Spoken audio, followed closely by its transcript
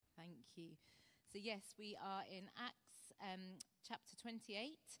you. So yes, we are in Acts chapter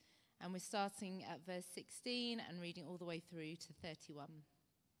 28, and we're starting at verse 16 and reading all the way through to 31.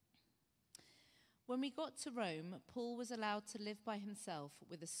 When we got to Rome, Paul was allowed to live by himself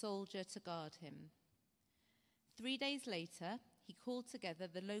with a soldier to guard him. 3 days later, he called together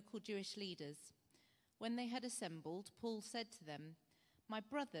the local Jewish leaders. When they had assembled, Paul said to them, "My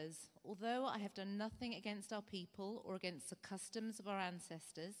brothers, although I have done nothing against our people or against the customs of our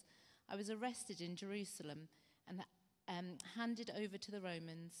ancestors, I was arrested in Jerusalem and handed over to the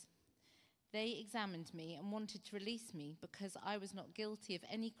Romans. They examined me and wanted to release me because I was not guilty of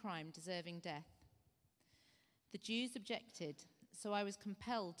any crime deserving death. The Jews objected, so I was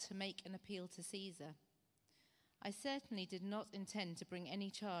compelled to make an appeal to Caesar. I certainly did not intend to bring any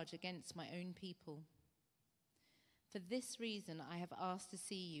charge against my own people. For this reason I have asked to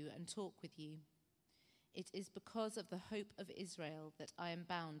see you and talk with you. It is because of the hope of Israel that I am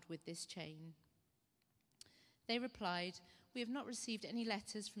bound with this chain." They replied, "We have not received any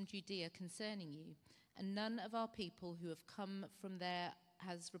letters from Judea concerning you, and none of our people who have come from there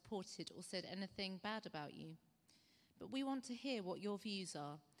has reported or said anything bad about you. But we want to hear what your views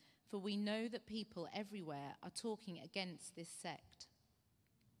are, for we know that people everywhere are talking against this sect."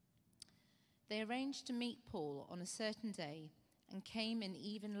 They arranged to meet Paul on a certain day and came in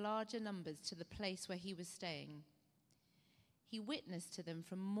even larger numbers to the place where he was staying. He witnessed to them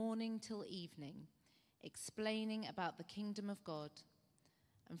from morning till evening, explaining about the kingdom of God.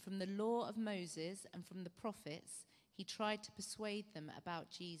 And from the law of Moses and from the prophets, he tried to persuade them about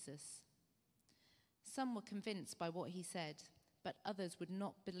Jesus. Some were convinced by what he said, but others would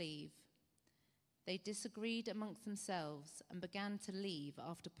not believe. They disagreed amongst themselves and began to leave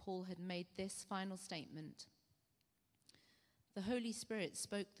after Paul had made this final statement. "The Holy Spirit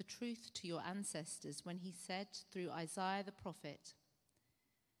spoke the truth to your ancestors when he said through Isaiah the prophet,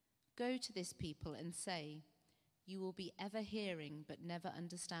 'Go to this people and say, you will be ever hearing but never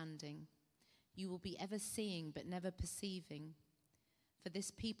understanding. You will be ever seeing but never perceiving. For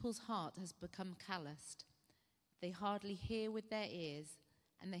this people's heart has become calloused. They hardly hear with their ears,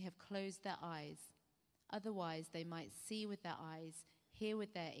 and they have closed their eyes. Otherwise they might see with their eyes, hear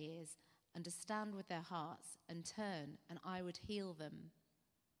with their ears, understand with their hearts, and turn, and I would heal them.'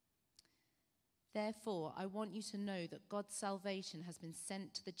 Therefore, I want you to know that God's salvation has been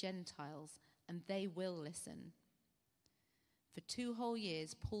sent to the Gentiles, and they will listen." For 2 whole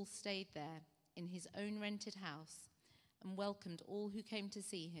years, Paul stayed there in his own rented house and welcomed all who came to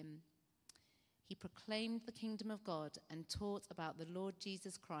see him. He proclaimed the kingdom of God and taught about the Lord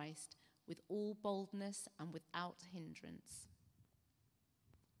Jesus Christ with all boldness and without hindrance.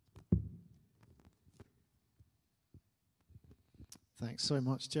 Thanks so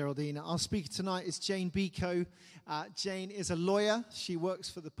much, Geraldine. Our speaker tonight is Jane Beeko. Jane is a lawyer. She works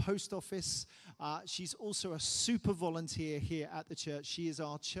for the post office. She's also a super volunteer here at the church. She is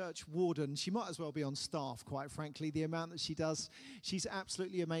our church warden. She might as well be on staff, quite frankly, the amount that she does. She's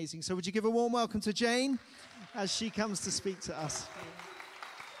absolutely amazing. So would you give a warm welcome to Jane as she comes to speak to us?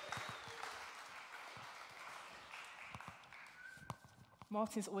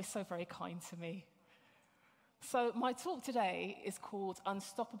 Martin's always so very kind to me. So my talk today is called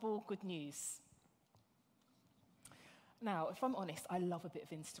Unstoppable Good News. Now, if I'm honest, I love a bit of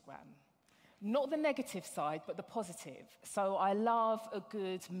Instagram. Not the negative side, but the positive. So I love a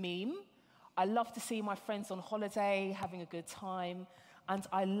good meme. I love to see my friends on holiday having a good time. And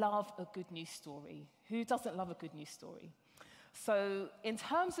I love a good news story. Who doesn't love a good news story? So, in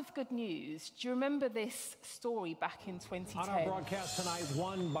terms of good news, do you remember this story back in 2010? On our broadcast tonight,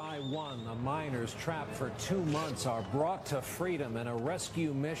 one by one, the miners trapped for 2 months are brought to freedom in a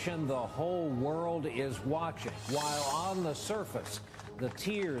rescue mission the whole world is watching, while on the surface, the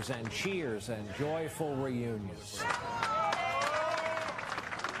tears and cheers and joyful reunions.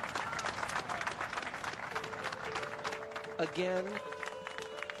 Again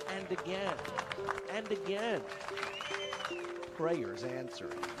and again and again. Prayers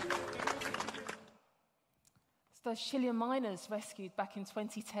answered. So those Chilean miners rescued back in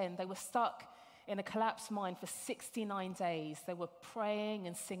 2010, they were stuck in a collapsed mine for 69 days. They were praying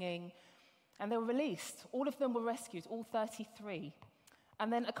and singing, and they were released. All of them were rescued, all 33.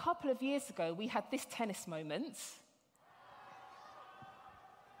 And then a couple of years ago, we had this tennis moment.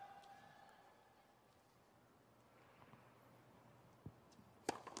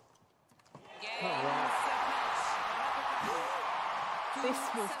 This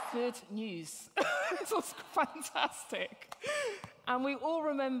was good news. This was fantastic. And we all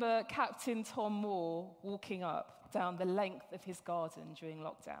remember Captain Tom Moore walking up down the length of his garden during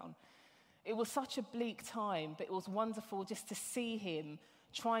lockdown. It was such a bleak time, but it was wonderful just to see him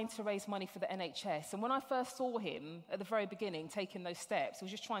trying to raise money for the NHS. And when I first saw him at the very beginning taking those steps, he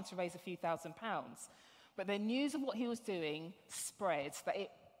was just trying to raise a few £1,000s. But the news of what he was doing spread, that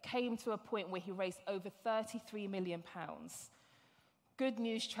it came to a point where he raised over £33 million. Good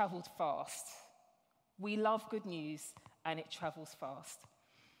news travelled fast. We love good news, and it travels fast.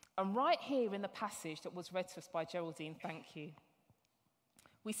 And right here in the passage that was read to us by Geraldine, thank you,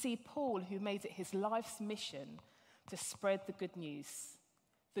 we see Paul, who made it his life's mission to spread the good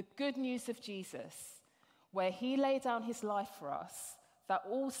news of Jesus, where he laid down his life for us, that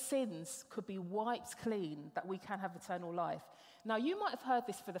all sins could be wiped clean, that we can have eternal life. Now, you might have heard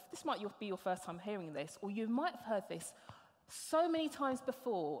this this might be your first time hearing this, or you might have heard this so many times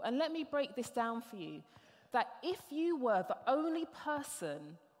before. And let me break this down for you, that if you were the only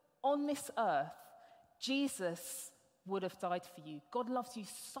person on this earth, Jesus would have died for you. God loves you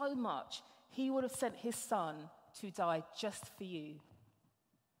so much, he would have sent his son to die just for you.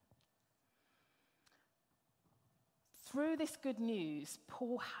 Through this good news,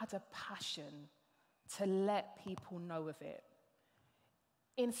 Paul had a passion to let people know of it.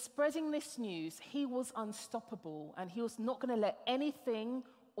 In spreading this news, he was unstoppable, and he was not going to let anything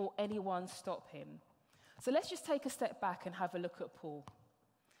or anyone stop him. So let's just take a step back and have a look at Paul.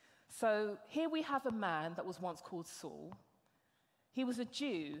 So here we have a man that was once called Saul. He was a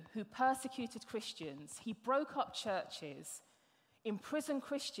Jew who persecuted Christians. He broke up churches, imprisoned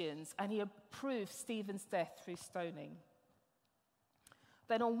Christians, and he approved Stephen's death through stoning.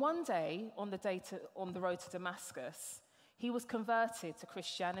 Then on one day, on the road to Damascus, he was converted to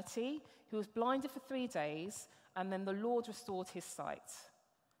Christianity. He was blinded for 3 days, and then the Lord restored his sight.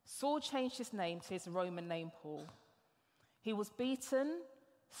 Saul changed his name to his Roman name, Paul. He was beaten,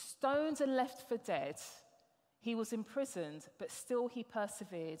 stoned, and left for dead. He was imprisoned, but still he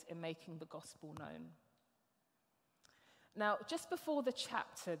persevered in making the gospel known. Now, just before the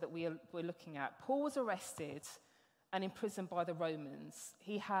chapter that we're looking at, Paul was arrested and imprisoned by the Romans.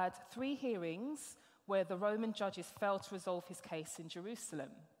 He had 3 hearings where the Roman judges failed to resolve his case in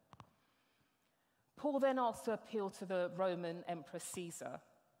Jerusalem. Paul then asked to appeal to the Roman Emperor Caesar.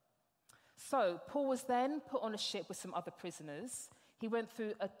 So Paul was then put on a ship with some other prisoners. He went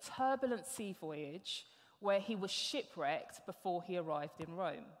through a turbulent sea voyage where he was shipwrecked before he arrived in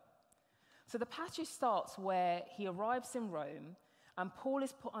Rome. So the passage starts where he arrives in Rome, and Paul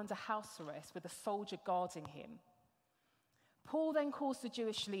is put under house arrest with a soldier guarding him. Paul then calls the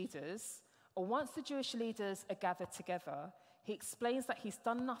Jewish leaders, or once the Jewish leaders are gathered together, he explains that he's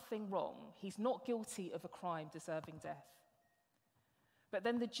done nothing wrong. He's not guilty of a crime deserving death. But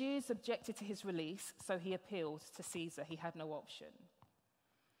then the Jews objected to his release, so he appealed to Caesar. He had no option.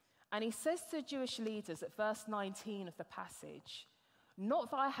 And he says to the Jewish leaders at verse 19 of the passage,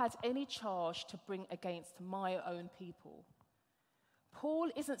 "Not that I had any charge to bring against my own people."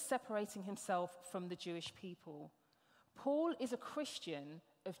 Paul isn't separating himself from the Jewish people. Paul is a Christian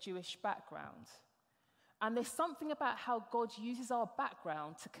of Jewish background. And there's something about how God uses our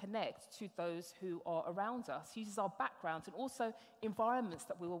background to connect to those who are around us, uses our background and also environments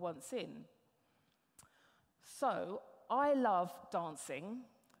that we were once in. So I love dancing,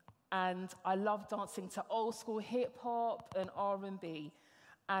 and I love dancing to old school hip hop and R&B.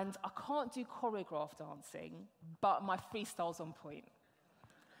 And I can't do choreographed dancing, but my freestyle's on point.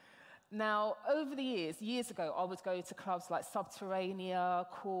 Now, over the years ago, I would go to clubs like Subterranea,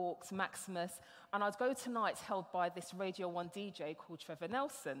 Corks, Maximus, and I'd go to nights held by this Radio 1 DJ called Trevor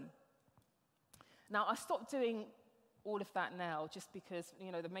Nelson. Now, I stopped doing all of that now just because,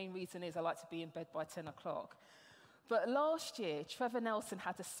 the main reason is I like to be in bed by 10 o'clock. But last year, Trevor Nelson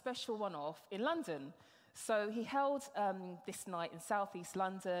had a special one-off in London. So he held this night in southeast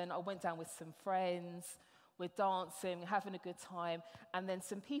London. I went down with some friends. We're dancing, having a good time. And then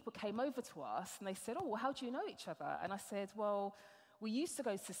some people came over to us and they said, "Oh, well, how do you know each other?" And I said, "Well, we used to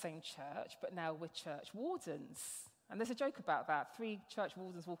go to the same church, but now we're church wardens." And there's a joke about that, 3 church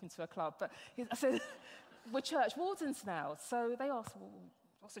wardens walking to a club. But I said, "We're church wardens now." So they asked, "Well,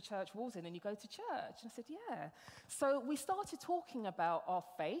 what's a church warden?" And you go to church. And I said, "Yeah." So we started talking about our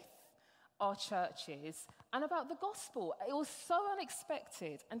faith, our churches, and about the gospel. It was so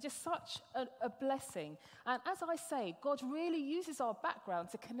unexpected and just such a blessing. And as I say, God really uses our background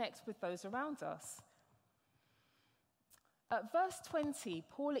to connect with those around us. At verse 20,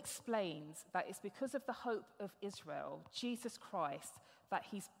 Paul explains that it's because of the hope of Israel, Jesus Christ, that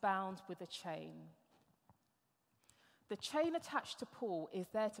he's bound with a chain. The chain attached to Paul is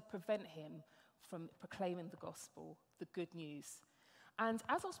there to prevent him from proclaiming the gospel, the good news. And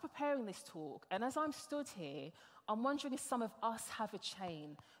as I was preparing this talk, and as I'm stood here, I'm wondering if some of us have a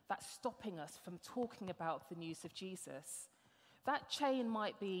chain that's stopping us from talking about the news of Jesus. That chain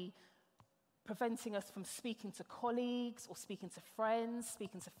might be preventing us from speaking to colleagues or speaking to friends,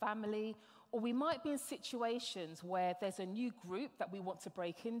 speaking to family, or we might be in situations where there's a new group that we want to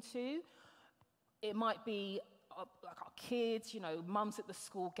break into. It might be like our kids, mums at the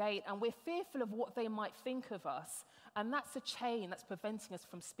school gate, and we're fearful of what they might think of us. And that's a chain that's preventing us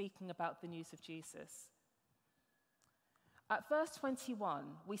from speaking about the news of Jesus. At verse 21,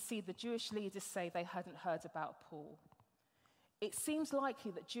 we see the Jewish leaders say they hadn't heard about Paul. It seems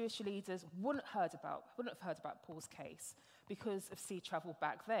likely that Jewish leaders wouldn't have heard about Paul's case because of sea travel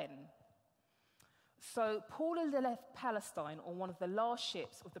back then. So Paul had left Palestine on one of the last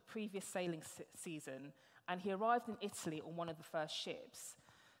ships of the previous sailing season, and he arrived in Italy on one of the first ships.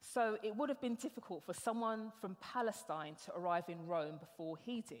 So it would have been difficult for someone from Palestine to arrive in Rome before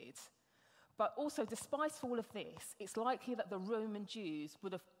he did. But also, despite all of this, it's likely that the Roman Jews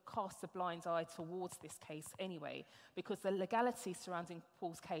would have cast a blind eye towards this case anyway, because the legalities surrounding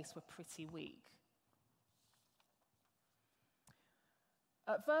Paul's case were pretty weak.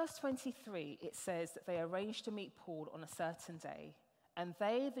 At verse 23, it says that they arranged to meet Paul on a certain day, and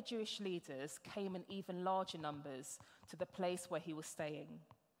they, the Jewish leaders, came in even larger numbers to the place where he was staying.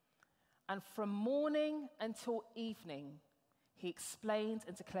 And from morning until evening, he explained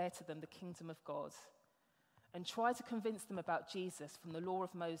and declared to them the kingdom of God and tried to convince them about Jesus from the law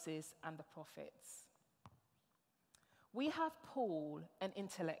of Moses and the prophets. We have Paul, an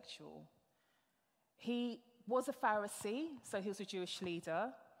intellectual. He was a Pharisee, so he was a Jewish leader.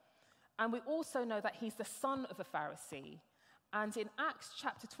 And we also know that he's the son of a Pharisee. And in Acts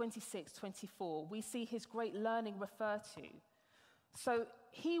chapter 26, 24, we see his great learning referred to. So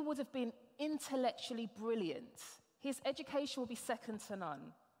he would have been intellectually brilliant. His education will be second to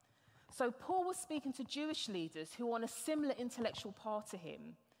none. So Paul was speaking to Jewish leaders who were on a similar intellectual path to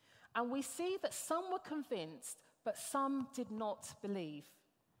him. And we see that some were convinced, but some did not believe.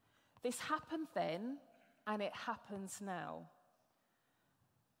 This happened then, and it happens now.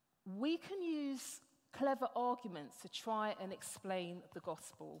 We can use clever arguments to try and explain the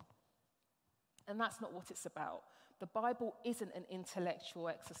gospel. And that's not what it's about. The Bible isn't an intellectual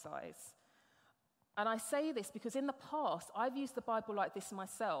exercise. And I say this because in the past, I've used the Bible like this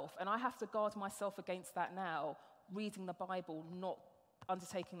myself, and I have to guard myself against that now, reading the Bible, not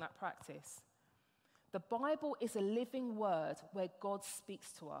undertaking that practice. The Bible is a living word where God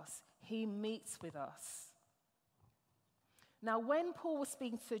speaks to us. He meets with us. Now, when Paul was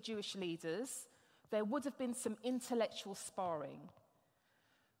speaking to Jewish leaders, there would have been some intellectual sparring.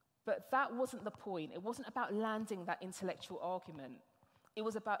 But that wasn't the point. It wasn't about landing that intellectual argument. It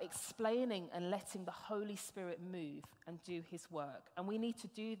was about explaining and letting the Holy Spirit move and do his work. And we need to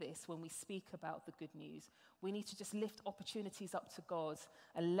do this when we speak about the good news. We need to just lift opportunities up to God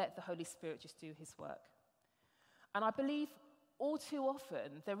and let the Holy Spirit just do his work. And I believe all too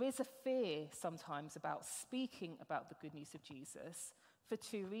often there is a fear sometimes about speaking about the good news of Jesus for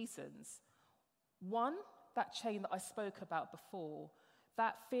two reasons. One, that chain that I spoke about before,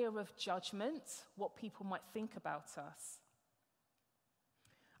 that fear of judgment, what people might think about us.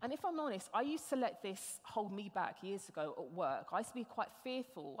 And if I'm honest, I used to let this hold me back years ago at work. I used to be quite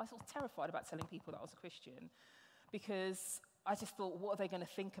fearful. I was sort of terrified about telling people that I was a Christian because I just thought, what are they going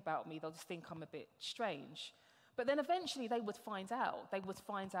to think about me? They'll just think I'm a bit strange. But then eventually they would find out. They would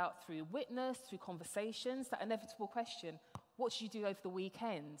find out through witness, through conversations, that inevitable question, what did you do over the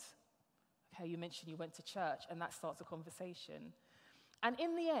weekend? Okay, you mentioned you went to church, and that starts a conversation. And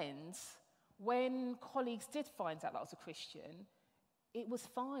in the end, when colleagues did find out that I was a Christian, it was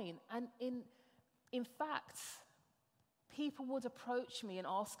fine. And in fact, people would approach me and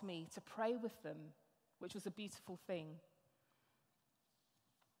ask me to pray with them, which was a beautiful thing.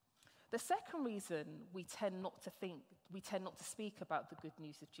 The second reason we tend not to speak about the good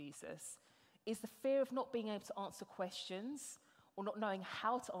news of Jesus is the fear of not being able to answer questions or not knowing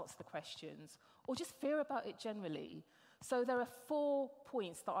how to answer the questions or just fear about it generally. So there are 4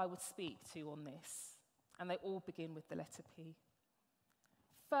 points that I would speak to on this, and they all begin with the letter P.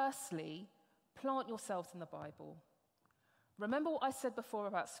 Firstly, plant yourselves in the Bible. Remember what I said before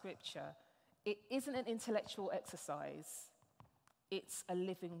about Scripture. It isn't an intellectual exercise. It's a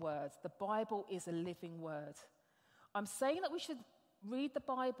living word. The Bible is a living word. I'm saying that we should read the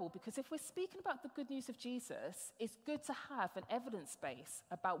Bible because if we're speaking about the good news of Jesus, it's good to have an evidence base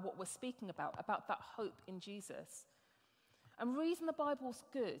about what we're speaking about that hope in Jesus. And reading the Bible is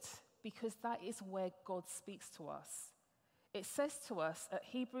good because that is where God speaks to us. It says to us at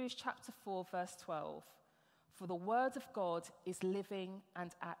Hebrews chapter 4, verse 12, "For the word of God is living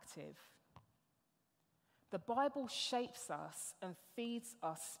and active." The Bible shapes us and feeds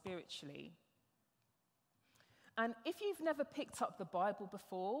us spiritually. And if you've never picked up the Bible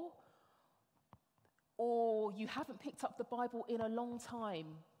before, or you haven't picked up the Bible in a long time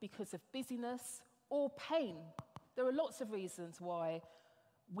because of busyness or pain, there are lots of reasons why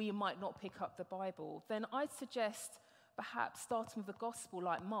we might not pick up the Bible, then I'd suggest perhaps starting with the gospel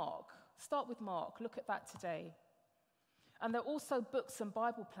like Mark. Start with Mark, look at that today. And there are also books and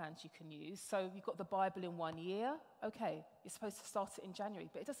Bible plans you can use. So you've got the Bible in 1 year. Okay, you're supposed to start it in January,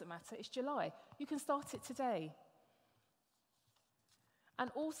 but it doesn't matter, it's July. You can start it today. And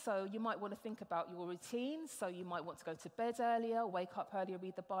also, you might want to think about your routine. So you might want to go to bed earlier, wake up earlier,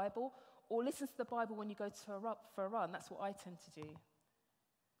 read the Bible, or listen to the Bible when you go for a run. That's what I tend to do.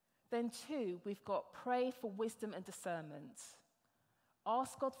 Then 2, we've got pray for wisdom and discernment.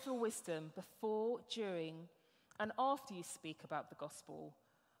 Ask God for wisdom before, during, and after you speak about the gospel.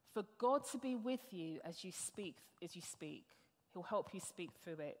 For God to be with you as you speak. He'll help you speak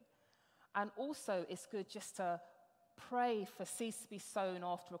through it. And also, it's good just to pray for seeds to be sown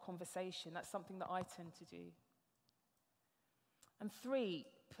after a conversation. That's something that I tend to do. And 3,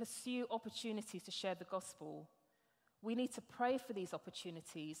 pursue opportunities to share the gospel. We need to pray for these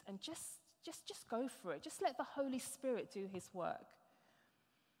opportunities and just go for it. Just let the Holy Spirit do his work.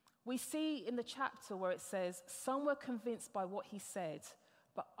 We see in the chapter where it says, some were convinced by what he said,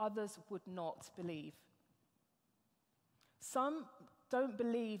 but others would not believe. Some don't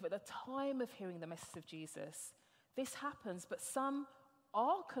believe at the time of hearing the message of Jesus. This happens, but some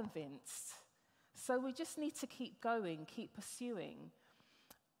are convinced. So we just need to keep going, keep pursuing.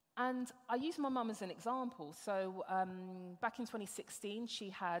 And I use my mum as an example. So back in 2016, she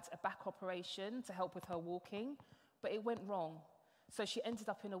had a back operation to help with her walking, but it went wrong. So she ended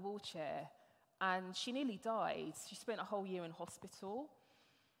up in a wheelchair, and she nearly died. She spent a whole year in hospital.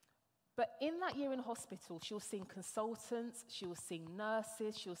 But in that year in hospital, she was seeing consultants, she was seeing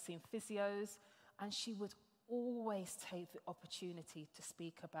nurses, she was seeing physios, and she would always take the opportunity to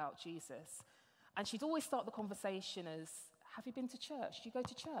speak about Jesus. And she'd always start the conversation as, have you been to church? Do you go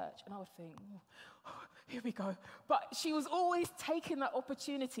to church? And I would think, oh, here we go. But she was always taking that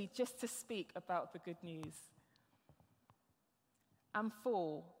opportunity just to speak about the good news. And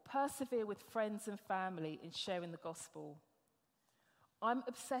 4, persevere with friends and family in sharing the gospel. I'm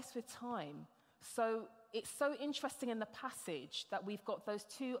obsessed with time. So it's so interesting in the passage that we've got those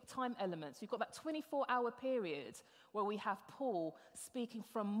 2 time elements. We've got that 24-hour period where we have Paul speaking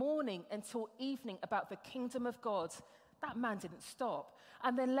from morning until evening about the kingdom of God. That man didn't stop.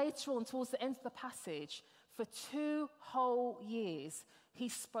 And then later on, towards the end of the passage, for 2 whole years, he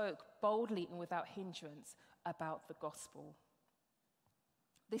spoke boldly and without hindrance about the gospel.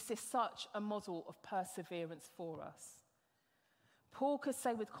 This is such a model of perseverance for us. Paul could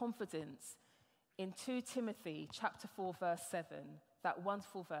say with confidence in 2 Timothy chapter 4, verse 7, that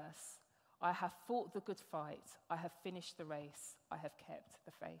wonderful verse, I have fought the good fight, I have finished the race, I have kept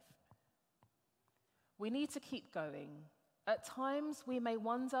the faith. We need to keep going. At times, we may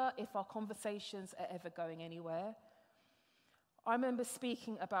wonder if our conversations are ever going anywhere. I remember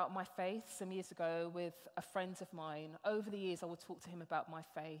speaking about my faith some years ago with a friend of mine. Over the years, I would talk to him about my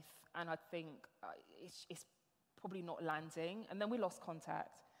faith, and I'd think, it's probably not landing. And then we lost contact.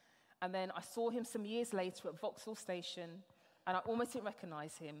 And then I saw him some years later at Vauxhall Station, and I almost didn't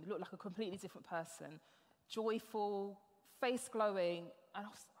recognize him. He looked like a completely different person. Joyful, face glowing, and I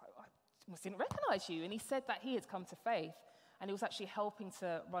almost didn't recognize you. And he said that he had come to faith, and he was actually helping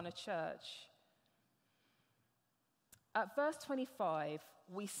to run a church. At verse 25,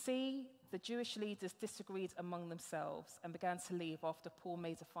 we see the Jewish leaders disagreed among themselves and began to leave after Paul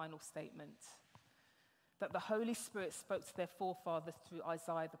made a final statement that the Holy Spirit spoke to their forefathers through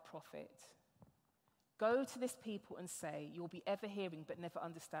Isaiah the prophet. Go to this people and say, you'll be ever hearing but never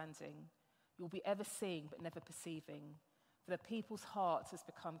understanding. You'll be ever seeing but never perceiving. For the people's heart has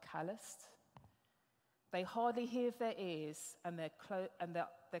become calloused. They hardly hear with their ears and they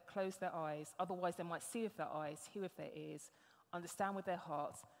close their eyes. Otherwise, they might see with their eyes, hear with their ears, understand with their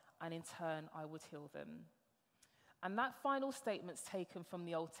hearts, and in turn, I would heal them. And that final statement's taken from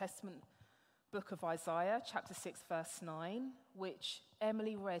the Old Testament book of Isaiah, chapter 6, verse 9, which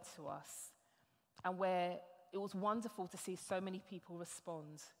Emily read to us, and where it was wonderful to see so many people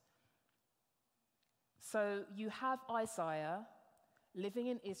respond. So you have Isaiah living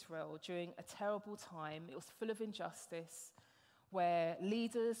in Israel during a terrible time. It was full of injustice, where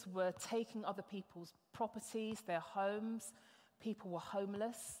leaders were taking other people's properties, their homes. People were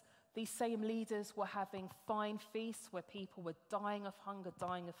homeless. These same leaders were having fine feasts where people were dying of hunger,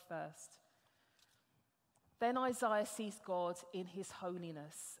 dying of thirst. Then Isaiah sees God in his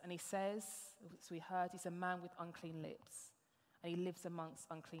holiness, and he says, as we heard, he's a man with unclean lips, and he lives amongst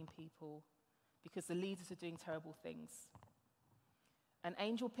unclean people. because the leaders are doing terrible things. An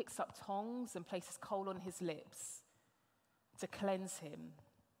angel picks up tongs and places coal on his lips to cleanse him.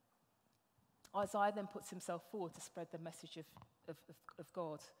 Isaiah then puts himself forward to spread the message of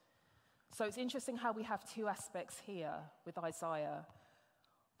God. So it's interesting how we have two aspects here with Isaiah.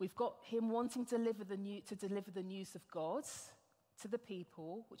 We've got him wanting to deliver the news of God to the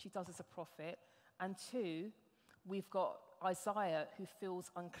people, which he does as a prophet. And two, we've got Isaiah who feels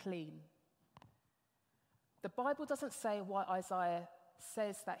unclean. The Bible doesn't say why Isaiah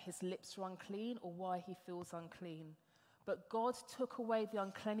says that his lips are unclean or why he feels unclean. But God took away the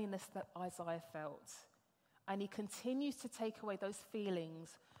uncleanliness that Isaiah felt. And he continues to take away those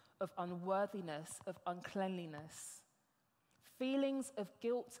feelings of unworthiness, of uncleanliness. Feelings of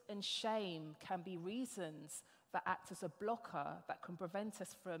guilt and shame can be reasons that act as a blocker that can prevent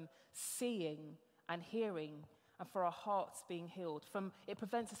us from seeing and hearing, and for our hearts being healed. It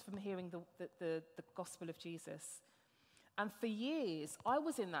prevents us from hearing the gospel of Jesus. And for years, I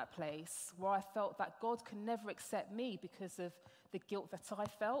was in that place where I felt that God could never accept me because of the guilt that I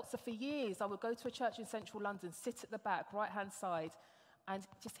felt. So for years, I would go to a church in central London, sit at the back, right-hand side, and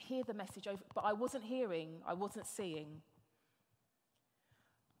just hear the message over. But I wasn't hearing, I wasn't seeing.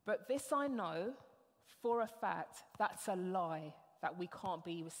 But this I know for a fact, that's a lie, that we can't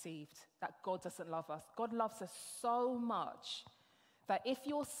be received, that God doesn't love us. God loves us so much that if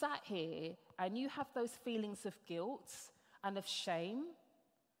you're sat here and you have those feelings of guilt and of shame,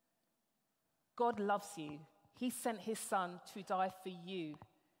 God loves you. He sent his son to die for you,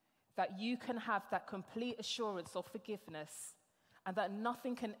 that you can have that complete assurance of forgiveness and that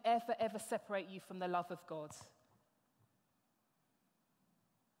nothing can ever, ever separate you from the love of God.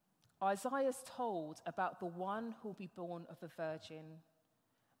 Isaiah's told about the one who will be born of a virgin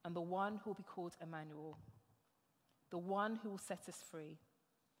and the one who will be called Emmanuel, the one who will set us free.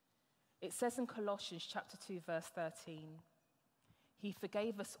 It says in Colossians chapter 2, verse 13, he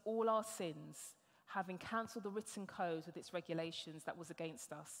forgave us all our sins, having cancelled the written code with its regulations that was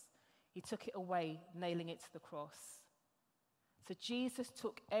against us. He took it away, nailing it to the cross. So Jesus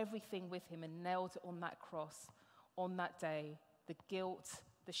took everything with him and nailed it on that cross on that day, the guilt,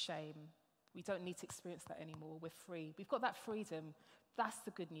 the shame. We don't need to experience that anymore. We're free. We've got that freedom. That's the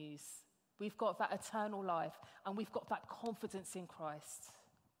good news. We've got that eternal life, and we've got that confidence in Christ.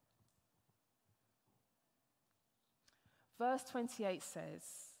 Verse 28 says,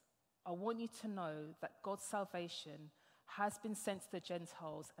 I want you to know that God's salvation has been sent to the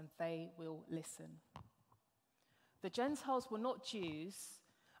Gentiles, and they will listen. The Gentiles were not Jews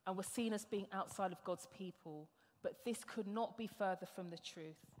and were seen as being outside of God's people, but this could not be further from the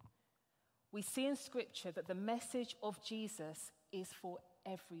truth. We see in Scripture that the message of Jesus is for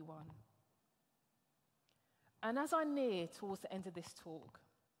everyone. And as I near towards the end of this talk,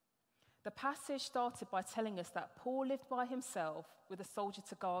 the passage started by telling us that Paul lived by himself with a soldier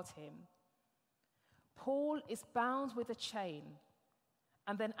to guard him. Paul is bound with a chain.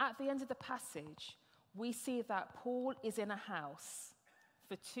 And then at the end of the passage, we see that Paul is in a house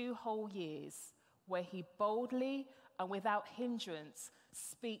for 2 whole years, where he boldly and without hindrance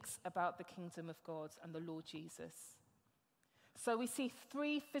speaks about the kingdom of God and the Lord Jesus. So we see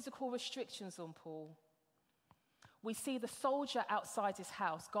 3 physical restrictions on Paul. We see the soldier outside his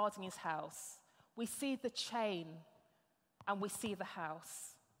house, guarding his house. We see the chain, and we see the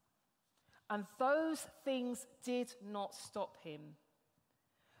house. And those things did not stop him.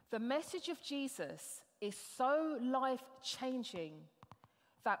 The message of Jesus is so life-changing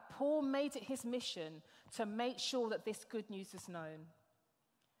that Paul made it his mission to make sure that this good news is known.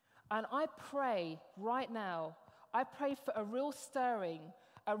 And I pray right now, I pray for a real stirring,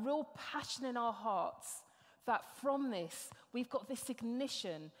 a real passion in our hearts, that from this, we've got this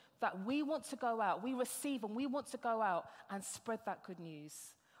ignition that we want to go out, we receive and we want to go out and spread that good news.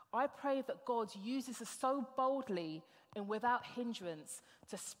 I pray that God uses us so boldly and without hindrance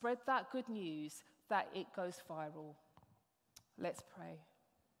to spread that good news that it goes viral. Let's pray.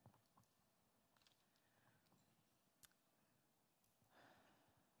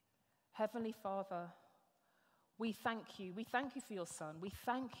 Heavenly Father, we thank you. We thank you for your Son. We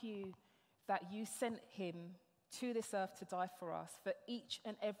thank you that you sent him to this earth to die for us, for each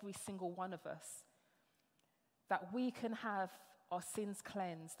and every single one of us, that we can have our sins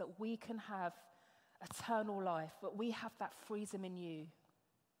cleansed, that we can have eternal life, that we have that freedom in you.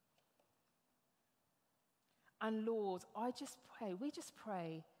 And Lord, we just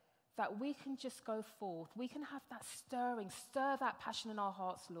pray that we can just go forth. We can have that stir that passion in our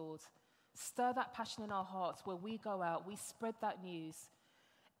hearts, Lord. Stir that passion in our hearts where we go out, we spread that news.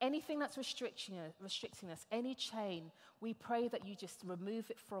 Anything that's restricting us, any chain, we pray that you just remove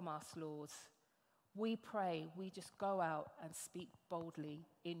it from us, Lord. We pray we just go out and speak boldly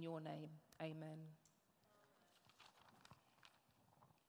in your name. Amen.